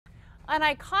An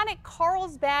iconic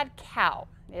Carlsbad cow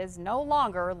is no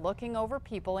longer looking over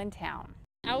people in town.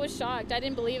 I was shocked. I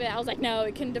didn't believe it. I was like, no,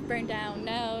 it couldn't have burned down.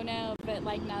 No, no. But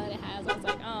like now that it has, I was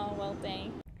like, oh, well,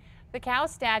 dang. The cow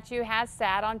statue has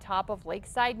sat on top of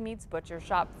Lakeside Meat's butcher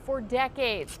shop for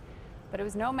decades, but it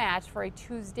was no match for a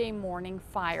Tuesday morning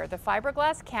fire. The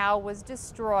fiberglass cow was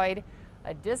destroyed,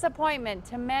 a disappointment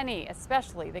to many,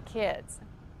 especially the kids.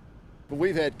 But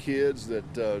we've had kids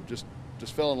that just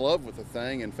fell in love with the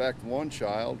thing. In fact, one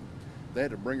child, they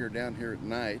had to bring her down here at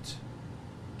night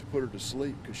to put her to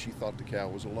sleep because she thought the cow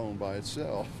was alone by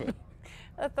itself.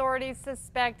 Authorities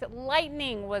suspect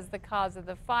lightning was the cause of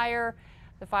the fire.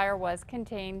 The fire was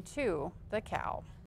contained to the cow.